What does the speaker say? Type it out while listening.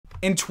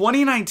In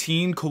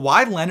 2019,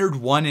 Kawhi Leonard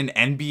won an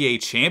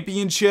NBA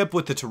championship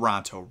with the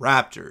Toronto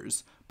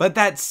Raptors, but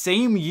that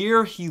same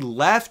year he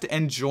left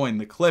and joined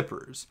the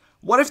Clippers.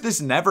 What if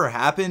this never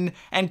happened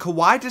and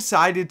Kawhi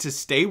decided to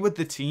stay with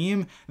the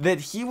team that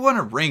he won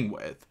a ring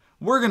with?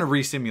 We're going to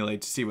resimulate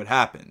to see what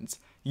happens.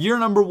 Year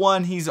number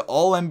 1, he's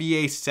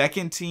All-NBA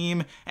second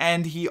team,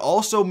 and he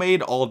also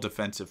made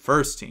All-Defensive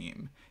first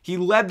team. He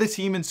led the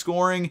team in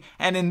scoring,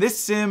 and in this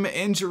sim,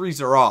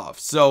 injuries are off,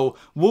 so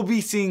we'll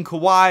be seeing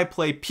Kawhi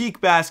play peak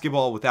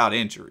basketball without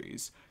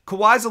injuries.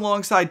 Kawhi's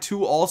alongside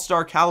 2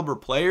 all-star caliber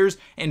players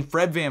in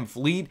Fred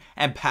VanVleet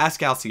and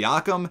Pascal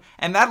Siakam,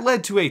 and that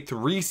led to a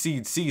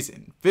 3-seed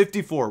season,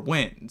 54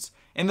 wins.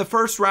 In the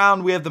first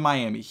round, we have the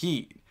Miami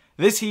Heat.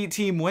 This Heat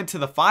team went to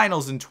the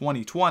finals in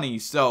 2020,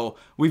 so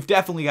we've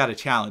definitely got a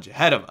challenge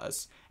ahead of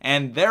us,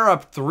 and they're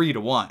up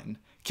 3-1.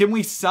 Can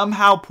we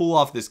somehow pull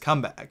off this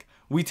comeback?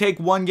 We take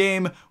 1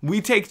 game,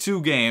 we take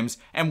 2 games,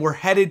 and we're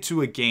headed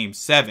to a game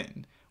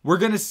 7. We're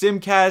going to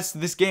simcast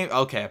this game.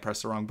 Okay, I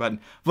pressed the wrong button.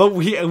 But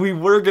we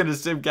were going to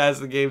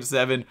simcast the game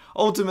 7.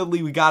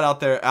 Ultimately, we got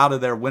out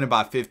of there winning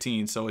by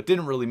 15, so it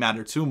didn't really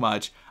matter too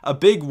much. A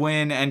big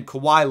win, and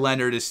Kawhi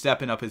Leonard is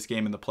stepping up his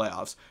game in the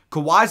playoffs.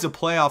 Kawhi's a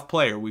playoff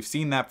player. We've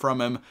seen that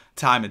from him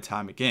time and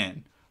time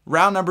again.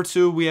 Round number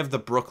 2, we have the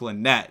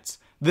Brooklyn Nets.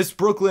 This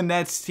Brooklyn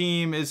Nets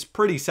team is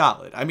pretty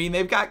solid. I mean,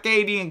 they've got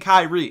KD and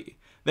Kyrie.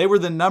 They were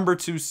the number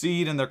 2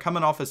 seed, and they're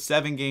coming off a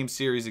 7-game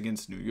series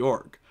against New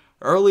York.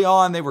 Early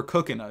on, they were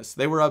cooking us.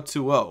 They were up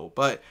 2-0,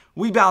 but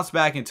we bounced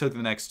back and took the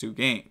next 2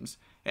 games.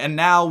 And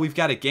now we've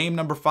got a game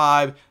number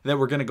 5 that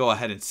we're going to go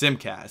ahead and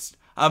simcast.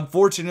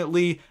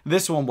 Unfortunately,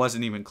 this one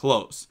wasn't even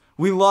close.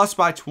 We lost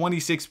by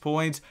 26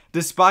 points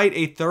despite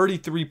a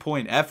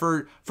 33-point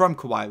effort from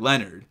Kawhi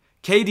Leonard.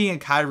 KD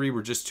and Kyrie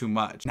were just too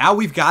much. Now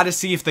we've got to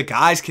see if the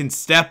guys can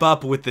step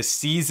up with the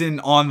season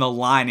on the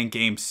line in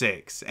game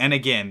 6. And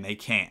again, they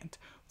can't.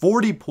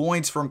 40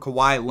 points from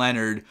Kawhi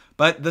Leonard,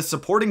 but the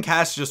supporting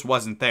cast just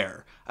wasn't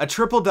there. A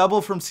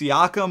triple-double from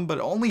Siakam, but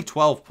only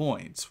 12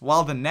 points.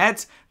 While the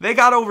Nets, they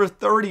got over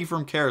 30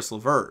 from Caris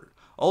LeVert.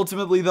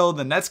 Ultimately, though,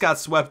 the Nets got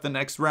swept the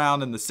next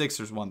round and the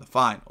Sixers won the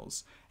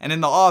finals. And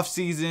in the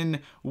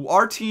offseason,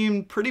 our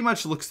team pretty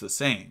much looks the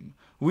same.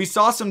 We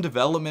saw some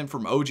development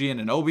from OG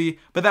and Anunoby,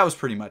 but that was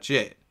pretty much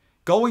it.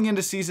 Going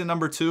into season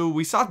number 2,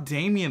 we saw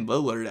Damian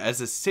Lillard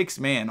as a 6th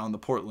man on the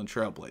Portland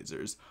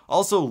Trailblazers.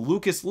 Also,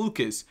 Lucas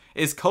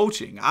is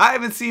coaching. I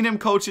haven't seen him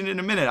coaching in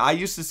a minute. I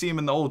used to see him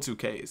in the old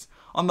 2Ks.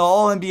 On the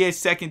All-NBA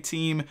second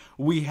team,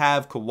 we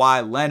have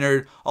Kawhi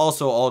Leonard,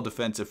 also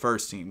All-Defensive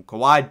first team.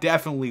 Kawhi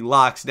definitely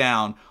locks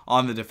down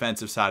on the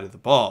defensive side of the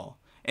ball.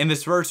 In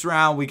this first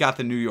round, we got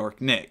the New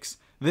York Knicks.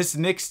 This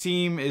Knicks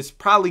team is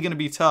probably going to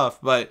be tough,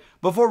 but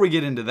before we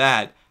get into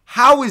that,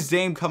 how is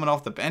Dame coming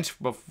off the bench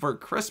for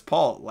Chris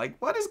Paul? Like,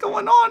 what is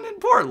going on in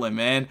Portland,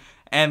 man?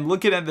 And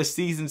looking at the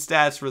season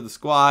stats for the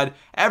squad,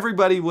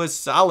 everybody was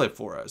solid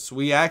for us.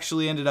 We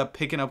actually ended up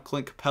picking up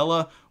Clint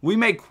Capella. We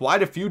made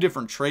quite a few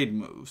different trade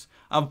moves.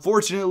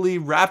 Unfortunately,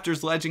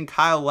 Raptors legend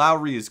Kyle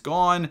Lowry is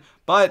gone,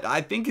 but I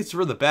think it's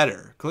for the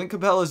better. Clint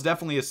Capella is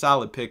definitely a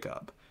solid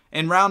pickup.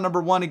 In round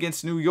number 1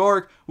 against New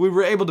York, we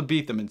were able to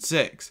beat them in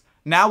 6.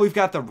 Now we've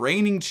got the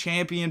reigning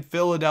champion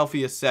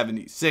Philadelphia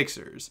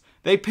 76ers.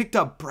 They picked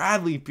up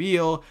Bradley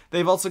Beal.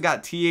 They've also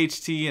got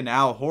THT and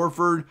Al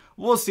Horford.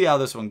 We'll see how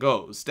this one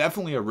goes.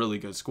 Definitely a really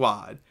good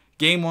squad.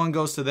 Game 1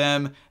 goes to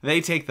them. They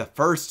take the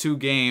first 2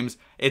 games.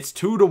 It's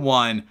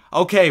 2-1.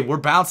 Okay, we're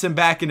bouncing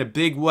back in a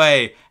big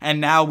way. And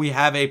now we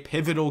have a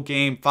pivotal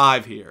game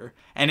 5 here.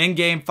 And in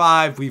game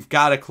 5, we've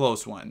got a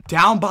close one.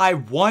 Down by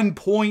 1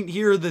 point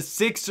here, the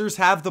Sixers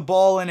have the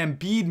ball and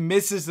Embiid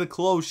misses the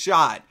close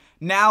shot.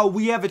 Now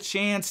we have a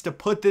chance to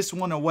put this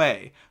one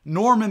away.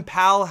 Norman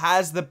Powell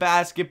has the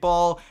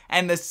basketball,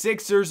 and the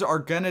Sixers are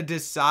going to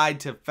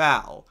decide to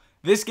foul.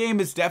 This game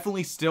is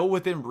definitely still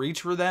within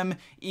reach for them,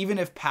 even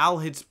if Powell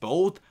hits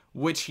both,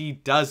 which he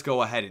does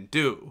go ahead and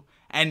do.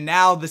 And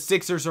now the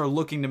Sixers are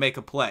looking to make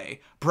a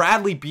play.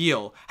 Bradley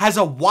Beal has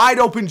a wide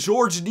open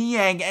George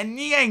Niang, and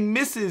Niang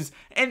misses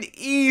an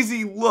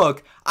easy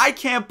look. I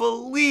can't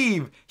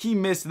believe he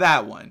missed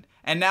that one.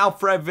 And now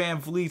Fred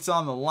VanVleet's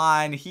on the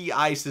line. He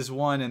ices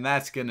one, and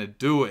that's going to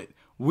do it.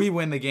 We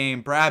win the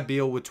game. Brad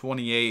Beal with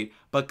 28,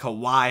 but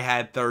Kawhi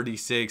had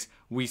 36.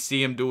 We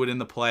see him do it in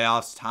the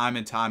playoffs time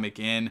and time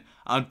again.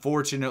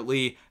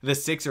 Unfortunately, the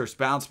Sixers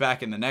bounce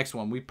back in the next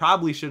one. We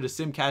probably should have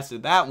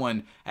simcasted that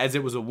one as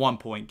it was a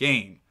 1-point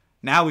game.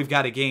 Now we've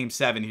got a game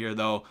 7 here,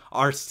 though.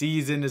 Our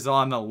season is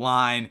on the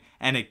line,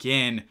 and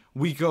again,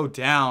 we go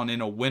down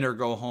in a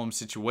winner-go-home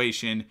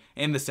situation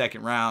in the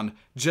second round,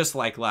 just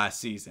like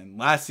last season.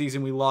 Last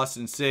season, we lost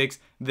in 6.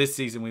 This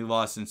season, we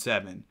lost in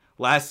 7.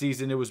 Last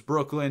season, it was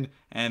Brooklyn,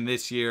 and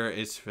this year,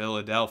 it's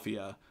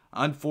Philadelphia.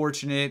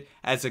 Unfortunate,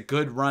 as a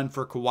good run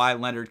for Kawhi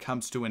Leonard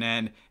comes to an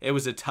end. It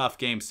was a tough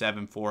game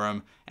 7 for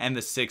him, and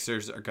the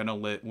Sixers are going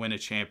to win a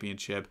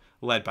championship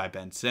led by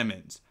Ben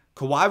Simmons.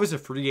 Kawhi was a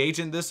free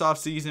agent this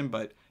offseason,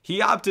 but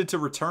He opted to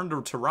return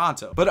to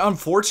Toronto. But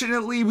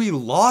unfortunately, we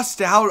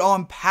lost out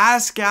on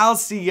Pascal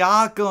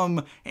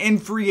Siakam in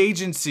free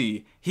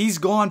agency. He's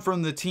gone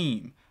from the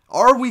team.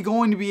 Are we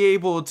going to be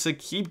able to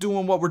keep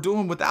doing what we're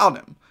doing without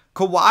him?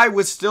 Kawhi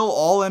was still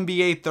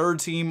all-NBA third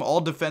team,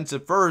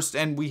 all-defensive first,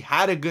 and we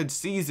had a good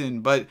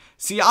season, but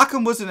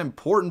Siakam was an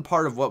important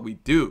part of what we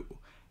do.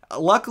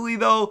 Luckily,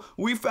 though,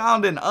 we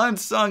found an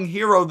unsung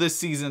hero this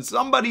season,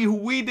 somebody who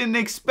we didn't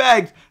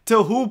expect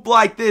to hoop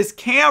like this.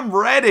 Cam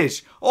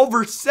Reddish,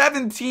 over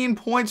 17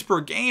 points per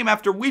game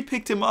after we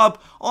picked him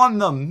up on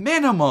the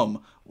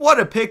minimum. What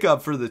a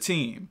pickup for the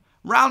team.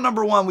 Round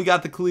number 1, we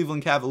got the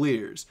Cleveland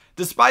Cavaliers.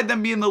 Despite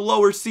them being the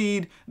lower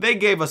seed, they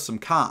gave us some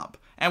comp.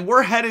 And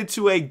we're headed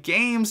to a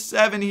Game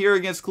 7 here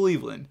against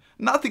Cleveland.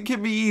 Nothing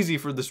can be easy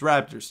for this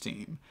Raptors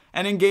team.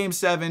 And in Game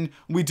 7,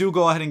 we do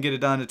go ahead and get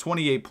it done. A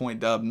 28-point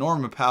dub.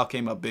 Norman Powell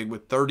came up big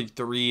with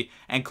 33.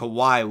 And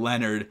Kawhi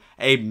Leonard,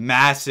 a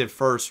massive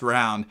first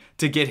round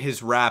to get his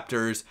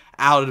Raptors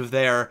out of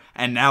there.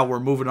 And now we're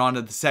moving on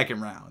to the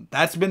second round.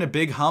 That's been a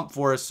big hump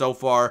for us so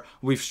far.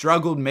 We've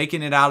struggled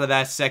making it out of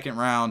that second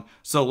round.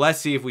 So let's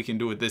see if we can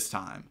do it this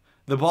time.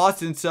 The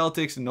Boston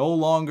Celtics no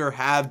longer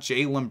have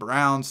Jaylen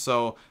Brown,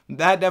 so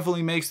that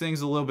definitely makes things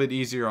a little bit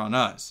easier on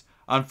us.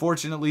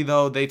 Unfortunately,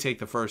 though, they take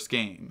the first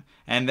game,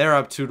 and they're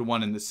up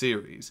 2-1 in the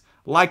series.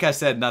 Like I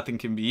said, nothing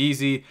can be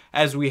easy.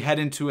 As we head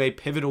into a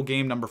pivotal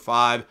game number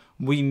 5,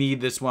 we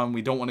need this one.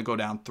 We don't want to go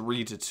down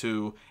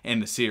 3-2 in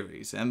the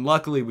series, and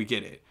luckily we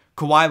get it.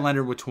 Kawhi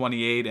Leonard with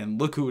 28,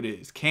 and look who it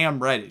is,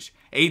 Cam Reddish,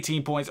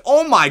 18 points.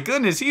 Oh my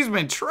goodness, he's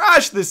been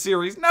trashed this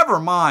series. Never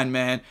mind,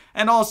 man.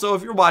 And also,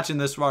 if you're watching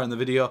this far in the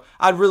video,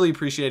 I'd really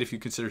appreciate if you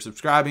consider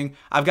subscribing.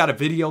 I've got a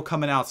video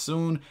coming out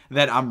soon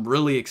that I'm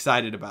really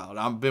excited about.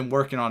 I've been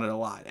working on it a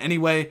lot.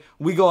 Anyway,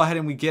 we go ahead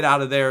and we get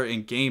out of there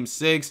in Game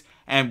 6,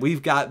 and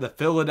we've got the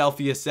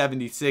Philadelphia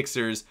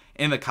 76ers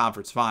in the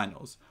conference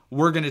finals.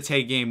 We're going to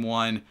take Game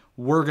 1.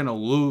 We're going to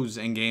lose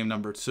in Game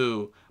number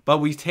 2. But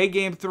we take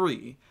Game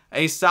 3.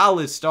 A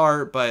solid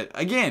start, but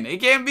again, it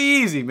can't be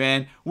easy,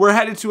 man. We're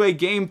headed to a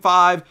Game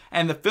 5,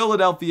 and the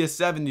Philadelphia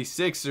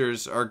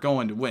 76ers are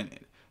going to win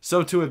it.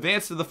 So to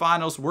advance to the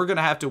finals, we're going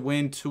to have to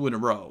win 2 in a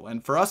row.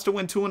 And for us to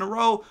win 2 in a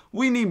row,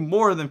 we need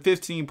more than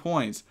 15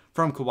 points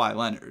from Kawhi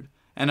Leonard.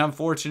 And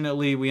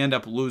unfortunately, we end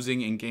up losing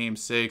in Game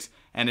 6,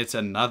 and it's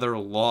another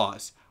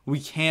loss.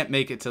 We can't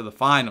make it to the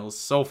finals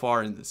so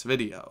far in this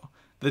video.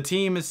 The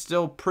team is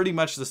still pretty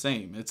much the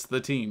same. It's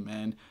the team,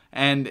 man.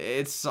 And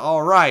it's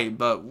alright,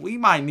 but we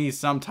might need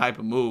some type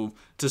of move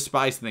to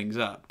spice things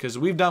up. Because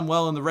we've done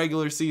well in the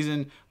regular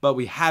season, but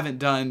we haven't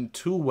done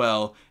too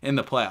well in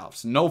the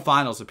playoffs. No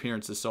finals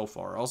appearances so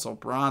far. Also,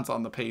 bronze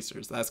on the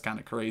Pacers. That's kind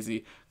of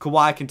crazy.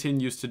 Kawhi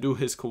continues to do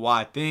his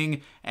Kawhi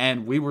thing,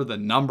 and we were the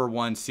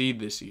 #1 seed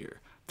this year.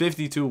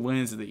 52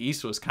 wins. The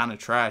East was kind of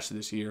trash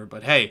this year,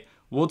 but hey,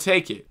 we'll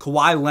take it.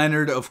 Kawhi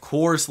Leonard, of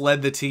course,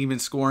 led the team in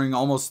scoring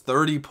almost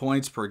 30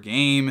 points per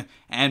game.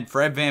 And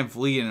Fred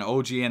VanVleet and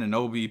OG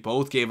Anunoby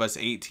both gave us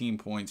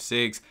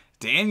 18.6.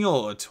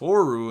 Daniel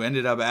Otoru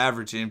ended up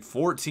averaging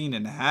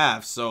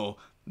 14.5. So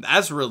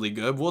that's really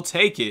good. We'll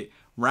take it.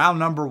 Round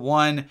number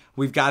 1,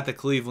 we've got the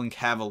Cleveland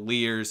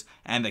Cavaliers.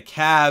 And the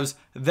Cavs,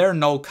 they're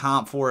no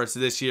comp for us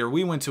this year.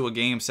 We went to a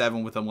Game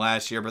 7 with them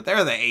last year, but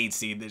they're the 8th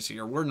seed this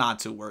year. We're not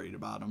too worried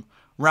about them.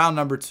 Round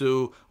number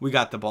 2, we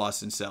got the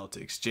Boston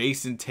Celtics,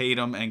 Jason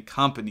Tatum and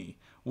company.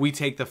 We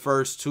take the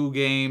first 2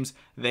 games,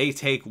 they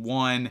take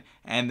 1,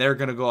 and they're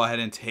going to go ahead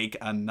and take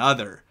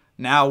another.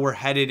 Now we're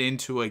headed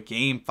into a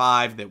Game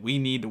 5 that we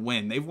need to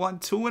win. They've won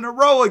 2 in a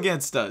row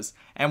against us,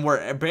 and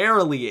we're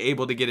barely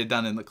able to get it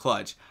done in the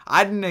clutch.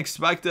 I didn't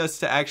expect us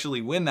to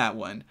actually win that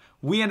one.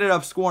 We ended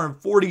up scoring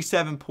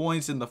 47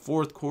 points in the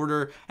 4th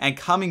quarter and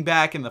coming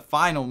back in the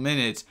final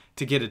minutes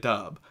to get a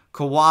dub.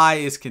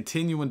 Kawhi is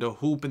continuing to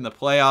hoop in the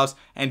playoffs,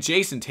 and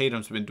Jason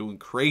Tatum's been doing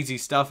crazy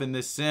stuff in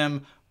this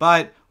sim,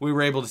 but we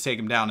were able to take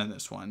him down in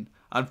this one.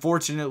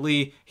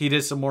 Unfortunately, he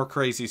did some more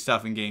crazy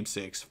stuff in Game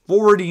 6.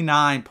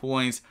 49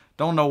 points.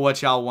 Don't know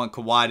what y'all want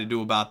Kawhi to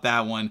do about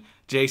that one.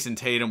 Jason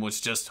Tatum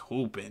was just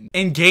hooping.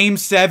 In Game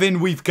 7,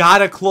 we've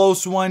got a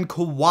close one.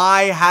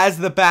 Kawhi has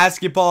the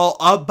basketball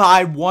up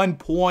by 1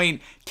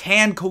 point.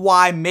 Can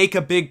Kawhi make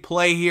a big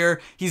play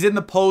here? He's in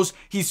the post.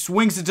 He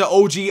swings it to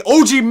OG.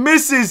 OG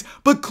misses,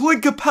 but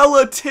Clint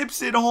Capella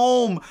tips it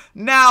home.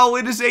 Now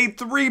it is a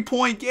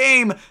 3-point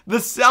game. The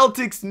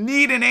Celtics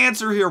need an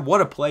answer here.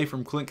 What a play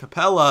from Clint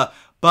Capella.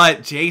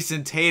 But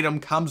Jason Tatum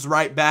comes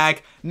right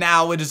back.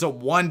 Now it is a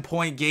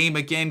 1-point game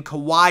again.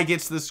 Kawhi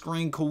gets the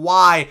screen.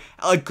 Kawhi,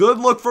 a good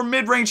look from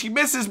mid-range. He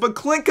misses, but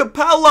Clint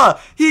Capella,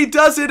 he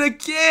does it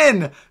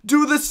again.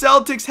 Do the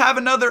Celtics have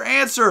another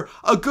answer?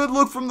 A good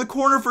look from the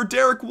corner for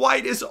Derek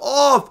White is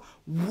off.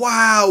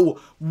 Wow,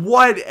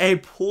 what a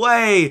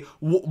play.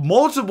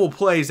 Multiple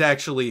plays,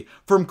 actually,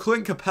 from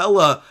Clint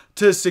Capella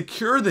to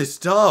secure this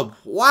dub.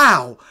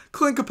 Wow,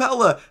 Clint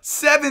Capella,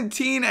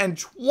 17 and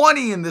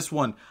 20 in this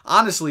one.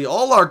 Honestly,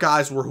 all our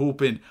guys were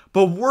hooping,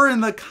 but we're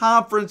in the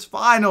conference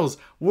finals.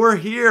 We're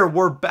here,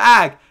 we're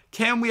back.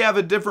 Can we have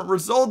a different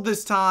result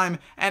this time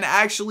and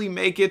actually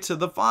make it to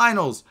the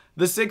finals?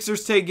 The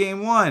Sixers take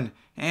game 1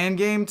 and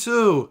game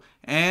 2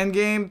 and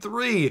game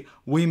 3.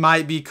 We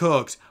might be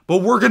cooked,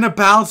 but we're going to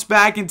bounce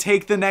back and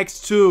take the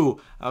next 2.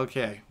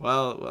 Okay,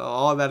 well,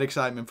 all that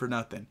excitement for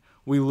nothing.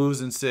 We lose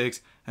in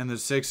 6, and the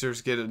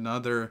Sixers get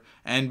another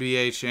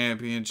NBA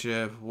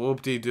championship.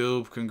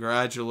 Whoop-de-doop.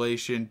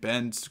 Congratulations,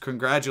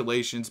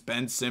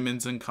 Ben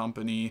Simmons and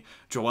company.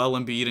 Joel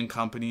Embiid and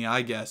company,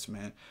 I guess,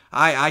 man.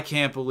 I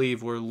can't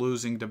believe we're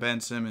losing to Ben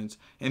Simmons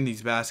in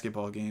these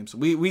basketball games.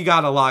 We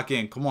got to lock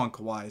in. Come on,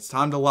 Kawhi. It's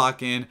time to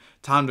lock in.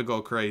 Time to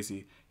go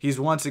crazy. He's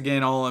once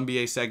again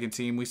All-NBA second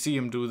team. We see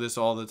him do this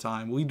all the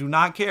time. We do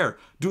not care.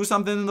 Do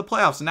something in the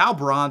playoffs. Now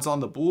Bron's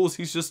on the Bulls.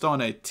 He's just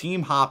on a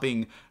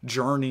team-hopping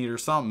journey or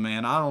something,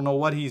 man. I don't know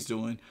what he's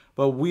doing.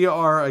 But we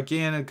are,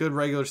 again, a good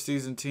regular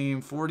season team.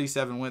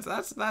 47 wins.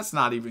 That's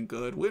not even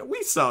good.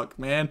 We suck,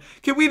 man.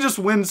 Can we just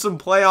win some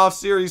playoff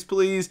series,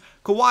 please?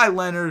 Kawhi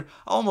Leonard,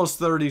 almost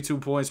 32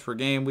 points per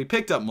game. We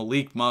picked up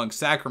Malik Monk,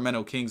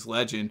 Sacramento Kings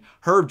legend.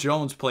 Herb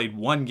Jones played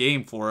 1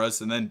 game for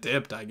us and then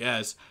dipped, I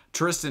guess.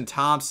 Tristan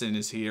Thompson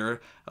is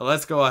here.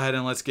 Let's go ahead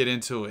and let's get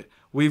into it.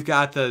 We've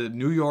got the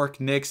New York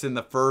Knicks in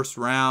the first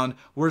round.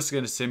 We're just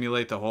going to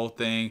simulate the whole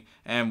thing,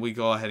 and we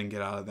go ahead and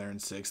get out of there in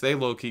 6. They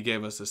low-key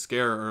gave us a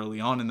scare early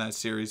on in that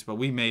series, but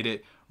we made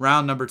it.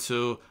 Round number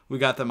 2, we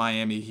got the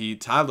Miami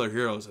Heat. Tyler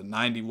Hero's a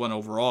 91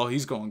 overall.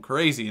 He's going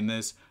crazy in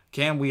this.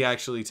 Can we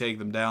actually take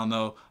them down,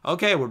 though?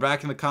 Okay, we're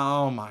back in the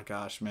oh my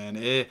gosh,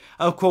 man.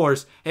 Of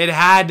course, it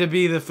had to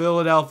be the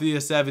Philadelphia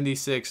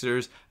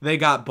 76ers. They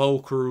got Bo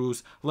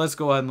Cruz. Let's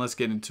go ahead and let's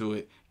get into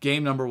it.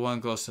 Game number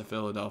 1 goes to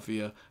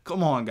Philadelphia.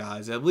 Come on,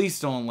 guys. At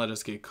least don't let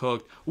us get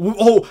cooked.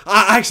 Oh,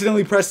 I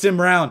accidentally pressed him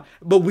around,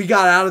 but we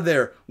got out of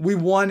there. We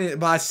won it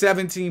by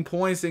 17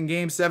 points in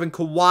Game 7.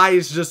 Kawhi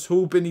is just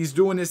hooping. He's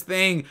doing his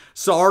thing.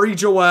 Sorry,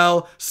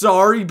 Joel.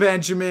 Sorry,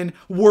 Benjamin.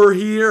 We're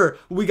here.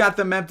 We got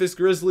the Memphis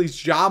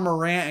Grizzlies, Ja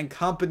Morant and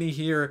company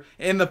here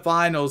in the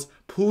finals.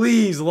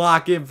 Please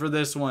lock in for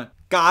this one.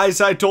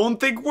 Guys, I don't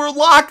think we're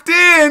locked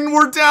in.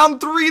 We're down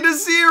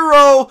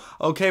 3-0.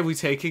 Okay, we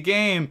take a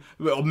game.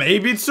 Well,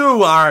 maybe 2. All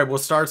right, we'll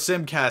start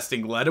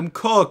simcasting. Let them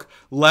cook.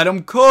 Let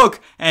them cook.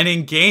 And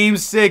in game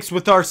 6,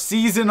 with our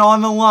season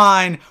on the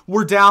line,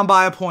 we're down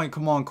by a point.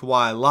 Come on,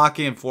 Kawhi. Lock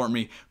in for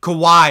me.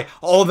 Kawhi.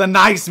 Oh, the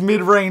nice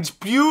mid-range.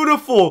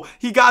 Beautiful.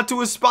 He got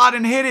to a spot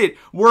and hit it.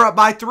 We're up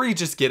by 3.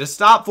 Just get a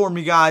stop for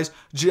me, guys.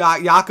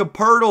 Jakob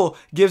Poeltl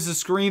gives a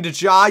screen to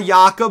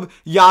Jakob.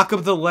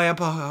 Jakob the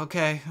lamp.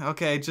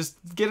 Okay. Just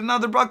get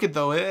another bucket,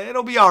 though.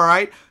 It'll be all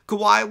right.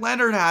 Kawhi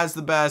Leonard has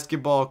the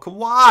basketball.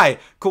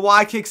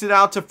 Kawhi kicks it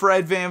out to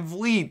Fred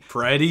VanVleet.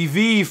 Freddie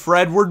V.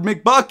 Fredward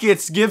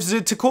McBuckets gives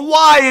it to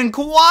Kawhi, and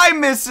Kawhi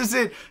misses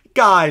it.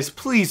 Guys,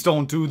 please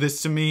don't do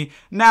this to me.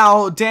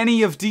 Now,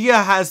 Denny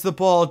Avdia has the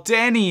ball.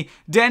 Denny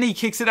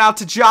kicks it out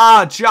to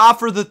Ja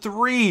for the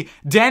 3.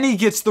 Denny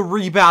gets the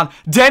rebound.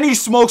 Denny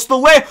smokes the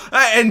layup,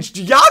 and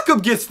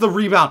Jakob gets the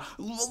rebound.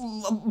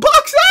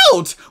 Bucks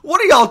out!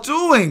 What are y'all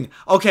doing?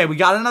 Okay, we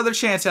got another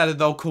chance at it,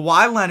 though.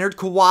 Kawhi Leonard.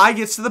 Kawhi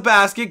gets to the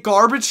basket.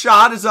 Garbage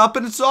shot is up,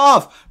 and it's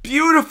off.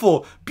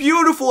 Beautiful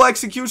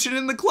execution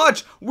in the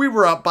clutch. We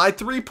were up by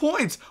 3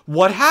 points.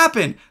 What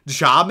happened?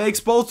 Ja makes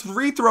both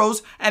free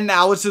throws, and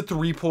now it's a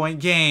 3-point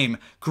game.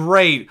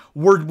 Great.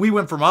 We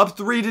went from up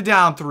 3 to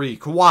down 3.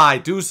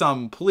 Kawhi, do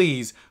something,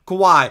 please.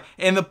 Kawhi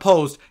in the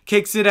post,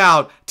 kicks it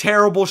out.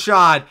 Terrible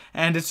shot,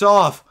 and it's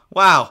off.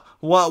 Wow.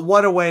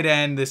 What a way to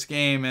end this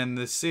game and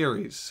this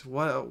series.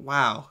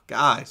 Wow,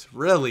 guys,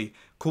 really.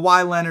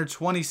 Kawhi Leonard,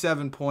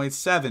 27 points,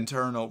 7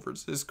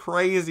 turnovers. It's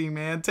crazy,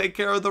 man. Take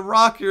care of the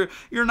rock. You're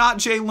not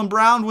Jaylen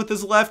Brown with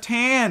his left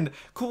hand.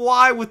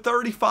 Kawhi with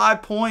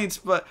 35 points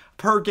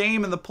per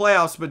game in the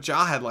playoffs, but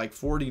Ja had like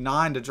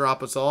 49 to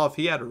drop us off.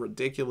 He had a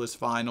ridiculous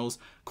finals.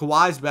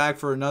 Kawhi's back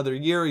for another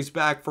year. He's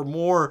back for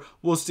more.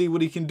 We'll see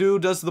what he can do.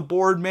 Does the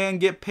board man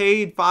get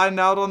paid? Find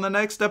out on the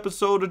next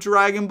episode of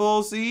Dragon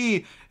Ball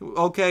Z.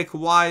 Okay,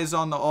 Kawhi is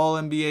on the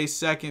All-NBA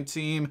second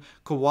team.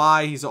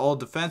 Kawhi, he's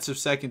all-defensive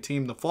second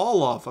team. The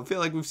fall-off, I feel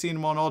like we've seen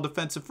him on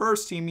all-defensive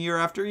first team year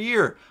after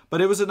year.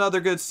 But it was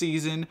another good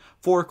season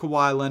for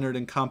Kawhi Leonard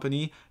and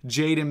company.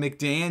 Jaden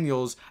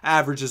McDaniels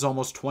averages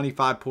almost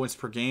 25 points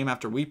per game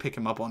after we pick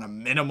him up on a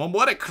minimum.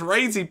 What a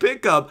crazy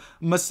pickup.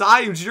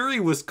 Masai Ujiri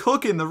was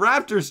cooking the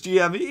Raptors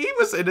GM. He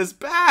was in his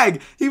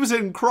bag. He was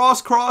hitting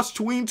cross,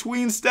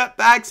 tween, step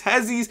backs,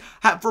 hezzies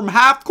from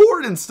half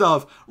court and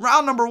stuff.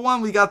 Round number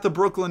 1, we got the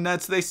Brooklyn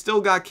Nets. They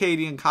still got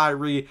KD and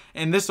Kyrie.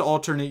 In this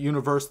alternate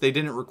universe, they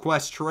didn't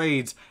request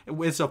trades.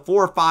 It's a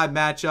 4-5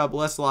 matchup.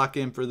 Let's lock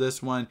in for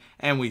this one,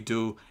 and we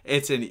do.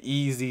 It's an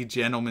easy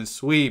gentleman's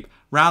sweep.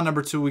 Round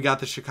number 2, we got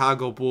the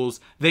Chicago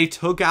Bulls. They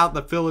took out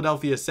the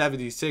Philadelphia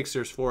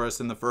 76ers for us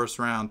in the first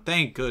round.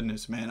 Thank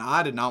goodness, man.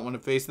 I did not want to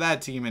face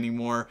that team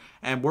anymore.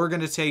 And we're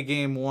going to take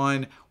game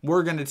 1.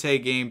 We're going to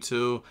take game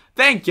 2.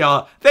 Thank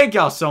y'all. Thank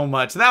y'all so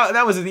much.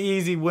 That was an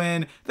easy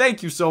win.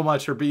 Thank you so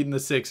much for beating the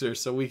Sixers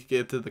so we could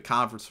get to the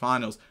conference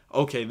finals.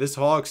 Okay, this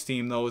Hawks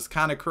team, though, is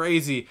kind of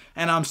crazy.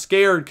 And I'm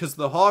scared because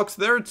the Hawks,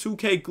 they're a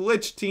 2K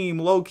glitch team,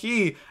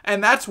 low-key.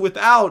 And that's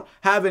without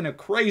having a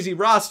crazy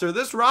roster.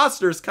 This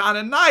roster is kind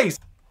of nice.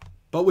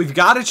 But we've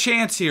got a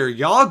chance here.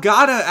 Y'all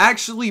gotta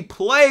actually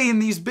play in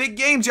these big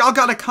games. Y'all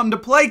gotta come to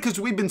play because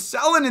we've been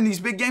selling in these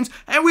big games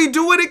and we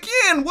do it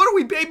again. What are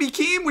we, Baby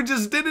Keem? We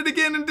just did it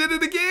again and did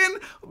it again?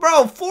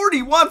 Bro,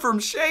 41 from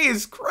Shea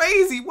is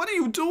crazy. What are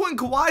you doing,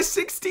 Kawhi?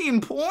 16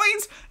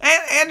 points?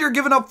 And you're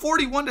giving up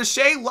 41 to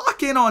Shea?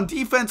 Lock in on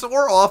defense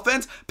or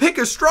offense. Pick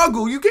a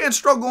struggle. You can't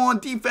struggle on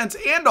defense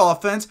and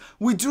offense.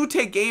 We do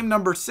take game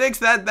number 6.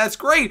 That's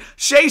great.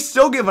 Shea's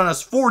still giving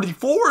us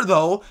 44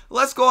 though.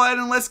 Let's go ahead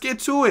and let's get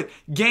to it.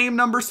 Game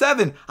number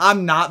 7.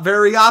 I'm not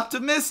very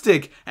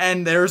optimistic.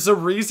 And there's a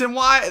reason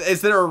why.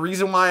 Is there a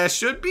reason why I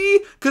should be?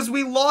 Because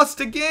we lost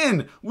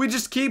again. We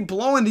just keep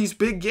blowing these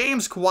big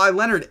games. Kawhi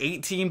Leonard,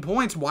 18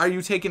 points. Why are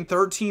you taking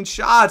 13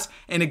 shots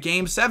in a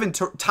game 7?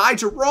 Ty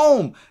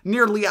Jerome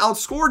nearly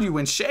outscored you.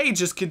 And Shea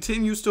just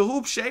continues to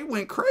hoop. Shea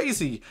went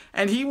crazy.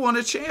 And he won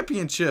a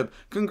championship.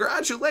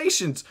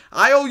 Congratulations.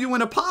 I owe you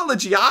an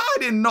apology. I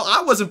didn't know.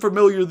 I wasn't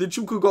familiar that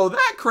you could go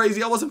that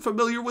crazy. I wasn't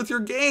familiar with your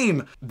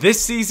game. This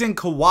season,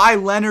 Kawhi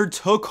Leonard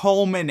took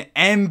home an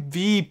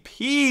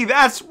MVP.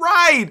 That's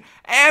right.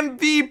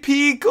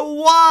 MVP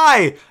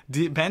Kawhi.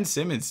 Ben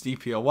Simmons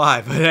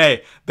DPOY, but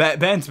hey,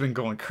 Ben's been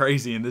going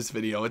crazy in this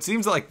video. It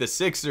seems like the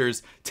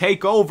Sixers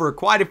take over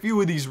quite a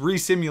few of these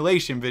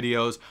re-simulation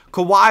videos.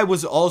 Kawhi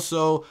was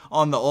also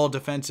on the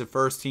all-defensive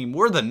first team.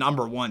 We're the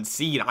 #1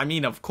 seed. I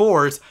mean, of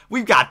course,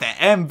 we've got the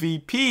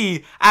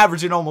MVP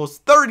averaging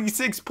almost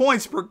 36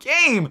 points per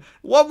game.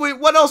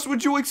 What else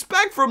would you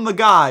expect from the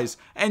guys?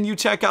 And you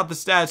check out the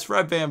stats.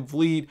 Fred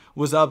VanVleet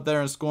was up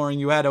there in scoring.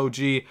 You had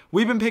OG.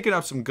 We've been picking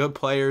up some good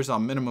players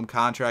on minimum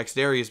contracts.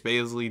 Darius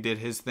Bazley did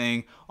his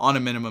thing on a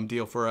minimum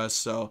deal for us.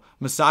 So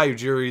Masai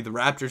Ujiri, the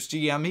Raptors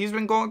GM, he's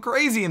been going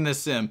crazy in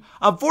this sim.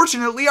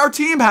 Unfortunately, our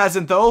team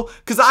hasn't though,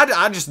 because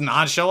I just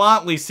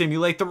nonchalantly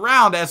simulate the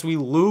round as we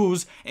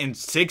lose in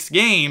 6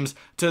 games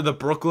to the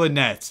Brooklyn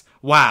Nets.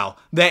 Wow,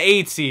 the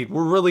 8th seed.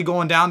 We're really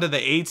going down to the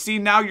 8th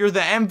seed now. You're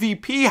the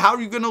MVP. How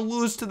are you going to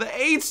lose to the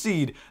 8th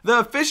seed? The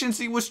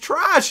efficiency was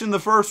trash in the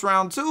first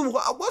round too.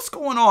 What's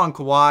going on,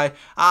 Kawhi?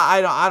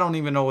 I don't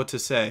even know what to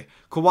say.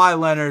 Kawhi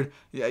Leonard,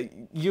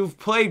 you've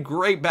played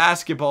great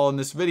basketball in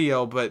this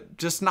video, but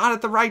just not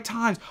at the right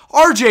times.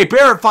 RJ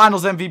Barrett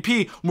Finals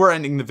MVP. We're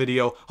ending the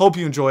video. Hope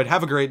you enjoyed.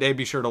 Have a great day.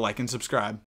 Be sure to like and subscribe.